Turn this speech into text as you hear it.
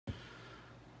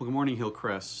Well, good morning,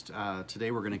 Hillcrest. Today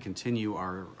we're going to continue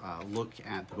our look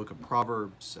at the book of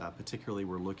Proverbs. Particularly,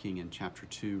 we're looking in chapter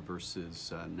 2,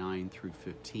 verses 9 through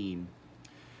 15.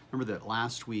 Remember that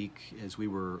last week, as we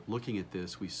were looking at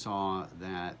this, we saw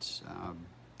that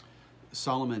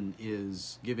Solomon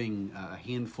is giving a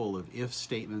handful of if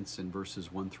statements in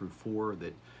verses 1 through 4,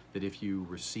 that if you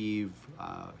receive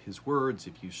his words,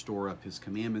 if you store up his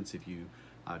commandments, if you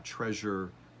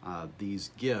treasure these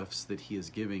gifts that he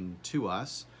is giving to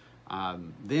us,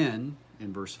 then,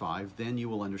 in verse 5, then you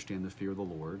will understand the fear of the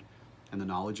Lord and the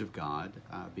knowledge of God,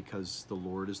 because the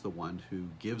Lord is the one who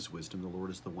gives wisdom. The Lord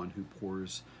is the one who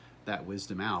pours that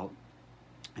wisdom out.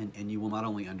 And you will not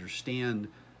only understand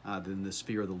then this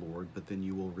fear of the Lord, but then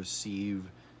you will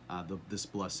receive this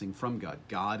blessing from God.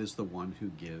 God is the one who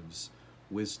gives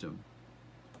wisdom.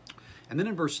 And then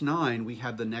in verse 9, we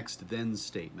have the next then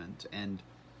statement. And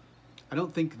I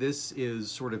don't think this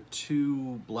is sort of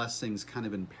two blessings kind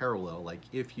of in parallel, like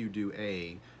if you do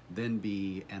A, then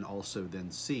B, and also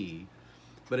then C.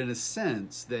 But in a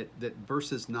sense, that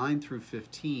verses 9 through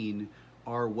 15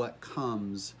 are what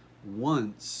comes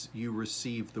once you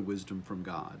receive the wisdom from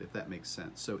God, if that makes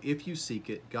sense. So if you seek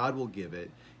it, God will give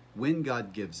it. When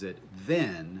God gives it,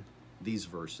 then these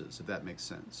verses, if that makes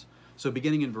sense. So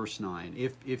beginning in verse 9,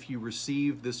 if you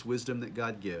receive this wisdom that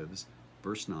God gives,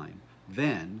 verse 9,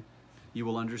 then you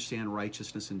will understand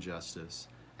righteousness and justice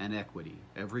and equity,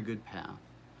 every good path.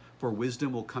 For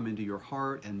wisdom will come into your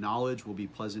heart, and knowledge will be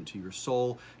pleasant to your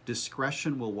soul.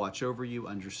 Discretion will watch over you,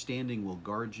 understanding will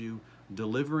guard you,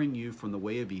 delivering you from the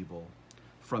way of evil,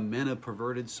 from men of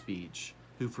perverted speech,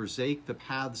 who forsake the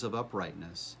paths of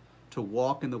uprightness, to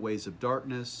walk in the ways of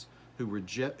darkness, who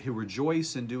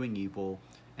rejoice in doing evil,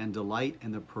 and delight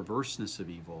in the perverseness of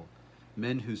evil,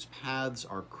 men whose paths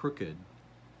are crooked,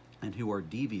 and who are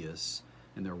devious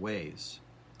in their ways.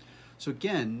 So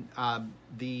again,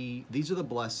 these are the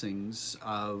blessings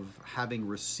of having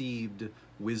received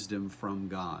wisdom from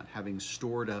God, having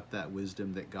stored up that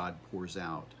wisdom that God pours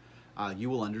out.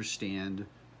 You will understand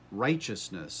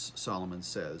righteousness, Solomon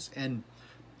says. And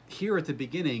here at the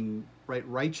beginning, right,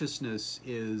 righteousness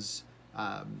is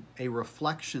a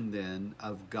reflection then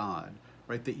of God,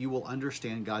 right? That you will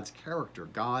understand God's character.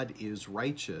 God is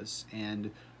righteous, and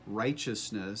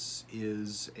righteousness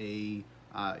is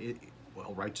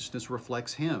righteousness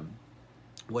reflects him.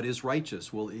 What is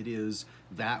righteous? Well, it is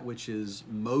that which is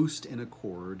most in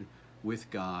accord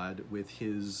with God, with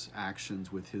his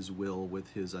actions, with his will,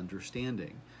 with his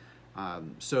understanding.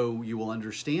 So you will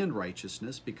understand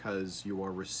righteousness because you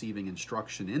are receiving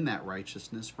instruction in that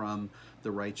righteousness from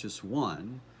the righteous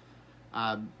one.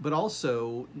 But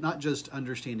also not just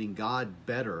understanding God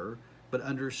better, but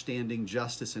understanding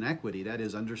justice and equity. That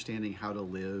is, understanding how to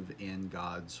live in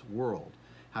God's world,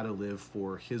 how to live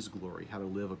for his glory, how to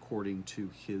live according to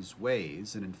his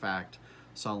ways. And in fact,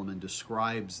 Solomon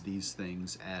describes these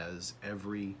things as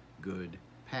every good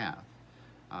path.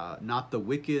 Not the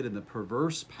wicked and the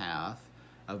perverse path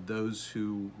of those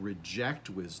who reject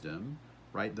wisdom,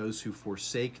 right? Those who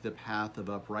forsake the path of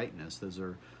uprightness. Those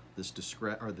are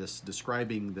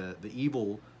describing the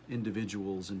evil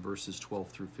individuals in verses 12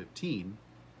 through 15,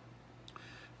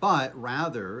 but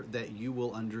rather that you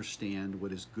will understand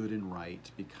what is good and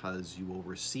right because you will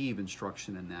receive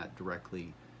instruction in that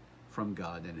directly from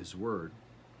God and his word.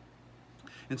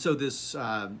 And so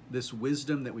this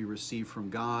wisdom that we receive from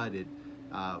God,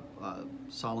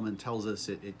 Solomon tells us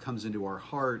it comes into our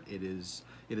heart. It is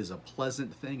a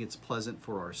pleasant thing. It's pleasant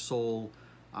for our soul.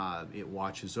 It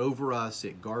watches over us.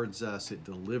 It guards us. It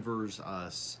delivers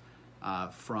us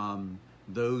from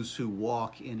those who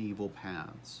walk in evil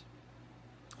paths.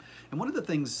 And one of the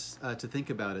things to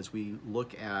think about as we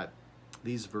look at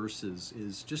these verses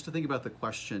is just to think about the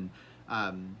question,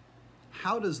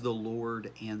 how does the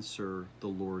Lord answer the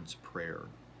Lord's Prayer?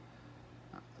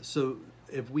 So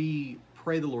if we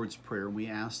pray the Lord's Prayer and we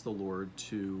ask the Lord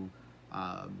to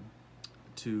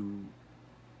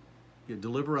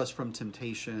deliver us from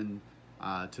temptation,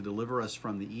 to deliver us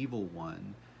from the evil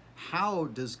one, how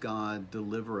does God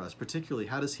deliver us? Particularly,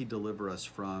 how does he deliver us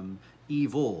from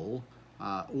evil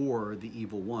or the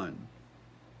evil one?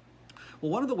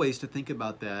 Well, one of the ways to think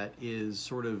about that is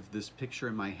sort of this picture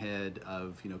in my head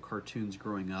of, cartoons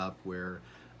growing up where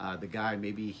the guy,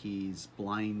 maybe he's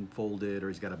blindfolded or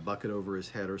he's got a bucket over his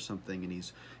head or something, and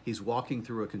he's walking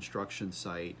through a construction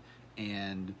site,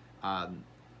 and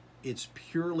it's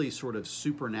purely sort of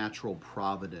supernatural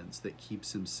providence that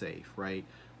keeps him safe, right?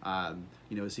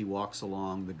 As he walks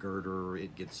along the girder,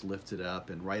 it gets lifted up,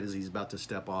 and right as he's about to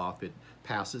step off, it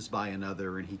passes by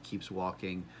another, and he keeps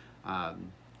walking. I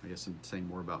guess I'm saying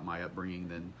more about my upbringing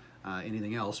than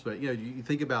anything else. But you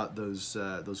think about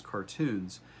those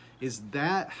cartoons. Is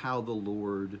that how the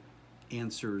Lord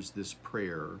answers this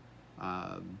prayer?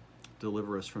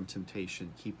 Deliver us from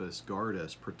temptation, keep us, guard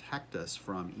us, protect us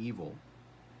from evil.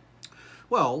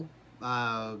 Well,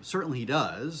 certainly he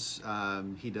does.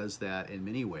 He does that in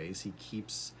many ways. He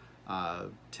keeps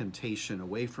temptation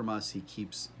away from us. He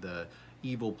keeps the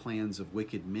evil plans of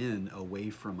wicked men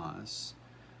away from us.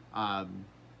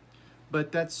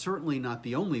 But that's certainly not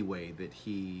the only way that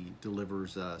he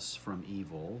delivers us from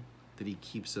evil, that he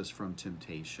keeps us from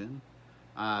temptation.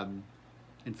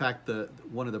 In fact,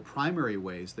 one of the primary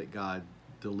ways that God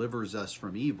delivers us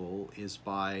from evil is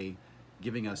by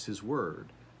giving us his word,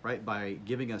 right? By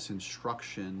giving us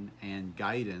instruction and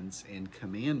guidance and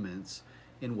commandments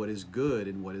in what is good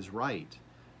and what is right.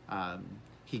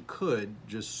 He could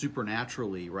just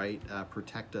supernaturally, right,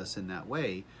 protect us in that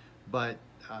way, but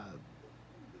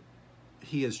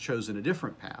he has chosen a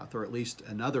different path, or at least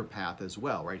another path as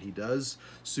well, right? He does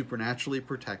supernaturally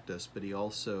protect us, but he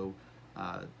also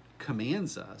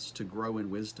commands us to grow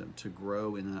in wisdom, to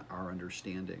grow in our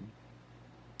understanding.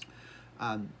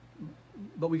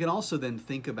 But we can also then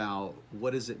think about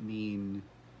what does it mean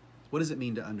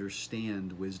to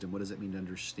understand wisdom? What does it mean to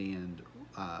understand,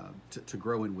 to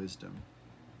grow in wisdom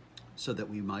so that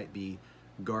we might be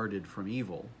guarded from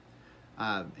evil?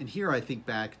 And here I think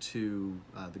back to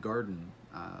the Garden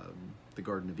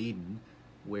of Eden,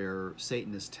 where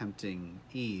Satan is tempting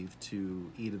Eve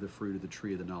to eat of the fruit of the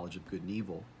tree of the knowledge of good and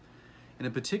evil. And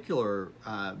in particular,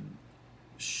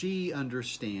 she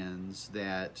understands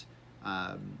that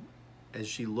as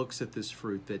she looks at this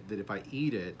fruit, that if I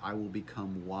eat it, I will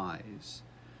become wise.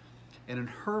 And in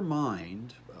her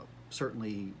mind,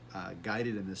 certainly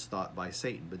guided in this thought by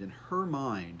Satan, but in her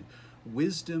mind,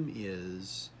 wisdom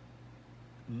is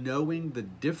knowing the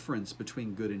difference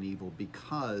between good and evil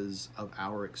because of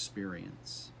our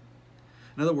experience.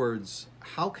 In other words,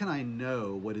 how can I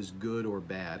know what is good or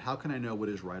bad? How can I know what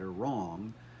is right or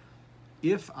wrong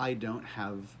if I don't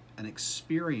have an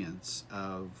experience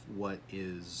of what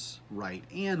is right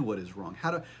and what is wrong?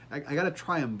 I got to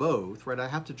try them both, right? I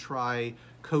have to try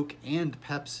Coke and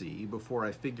Pepsi before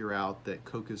I figure out that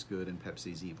Coke is good and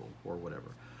Pepsi is evil, or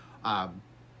whatever.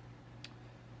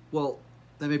 Well,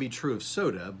 that may be true of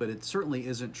soda, but it certainly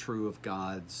isn't true of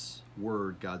God's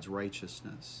word, God's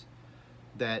righteousness.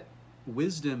 That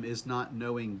wisdom is not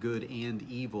knowing good and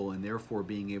evil and therefore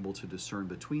being able to discern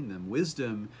between them.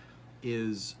 Wisdom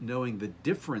is knowing the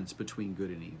difference between good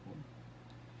and evil.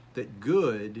 That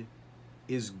good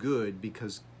is good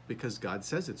because God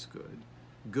says it's good.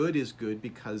 Good is good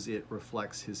because it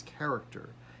reflects his character.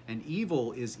 And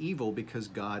evil is evil because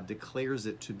God declares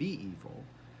it to be evil,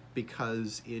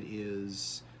 because it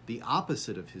is the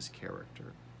opposite of his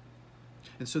character.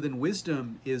 And so then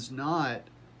wisdom is not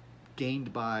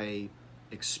gained by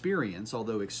experience,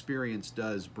 although experience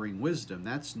does bring wisdom.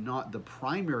 That's not the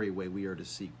primary way we are to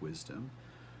seek wisdom.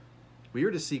 We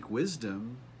are to seek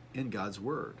wisdom in God's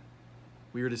word.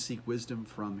 We are to seek wisdom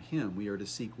from him. We are to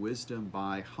seek wisdom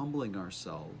by humbling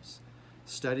ourselves,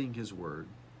 studying his word,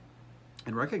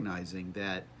 and recognizing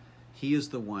that he is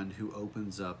the one who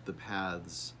opens up the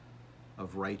paths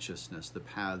of righteousness, the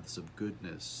paths of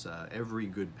goodness. Every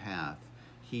good path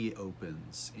he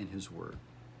opens in his word.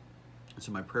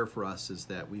 So my prayer for us is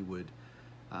that we would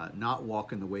not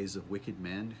walk in the ways of wicked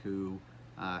men who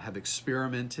have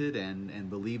experimented and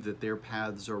believe that their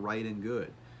paths are right and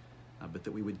good, but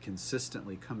that we would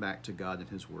consistently come back to God and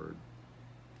his word,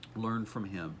 learn from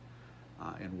him,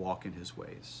 and walk in his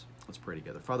ways. Let's pray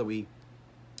together. Father, we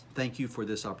thank you for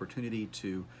this opportunity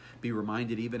to be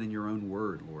reminded, even in your own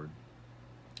word, Lord,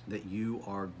 that you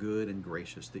are good and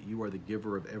gracious, that you are the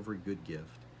giver of every good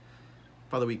gift.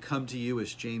 Father, we come to you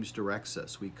as James directs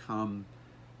us. We come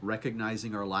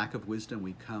recognizing our lack of wisdom.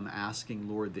 We come asking,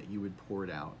 Lord, that you would pour it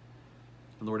out.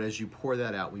 And Lord, as you pour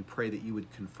that out, we pray that you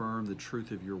would confirm the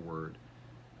truth of your word,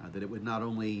 that it would not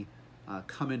only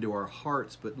come into our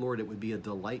hearts, but Lord, it would be a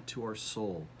delight to our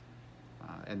soul,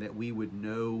 and that we would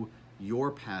know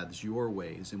your paths, your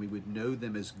ways, and we would know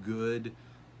them as good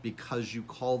because you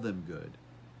call them good.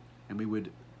 And we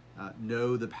would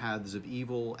know the paths of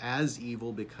evil as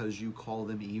evil because you call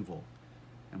them evil.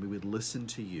 And we would listen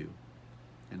to you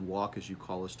and walk as you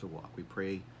call us to walk. We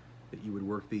pray that you would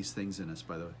work these things in us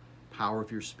by the power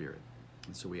of your Spirit.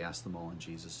 And so we ask them all in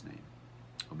Jesus' name.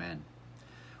 Amen.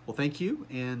 Well, thank you,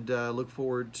 and look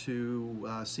forward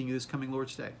to seeing you this coming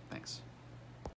Lord's Day. Thanks.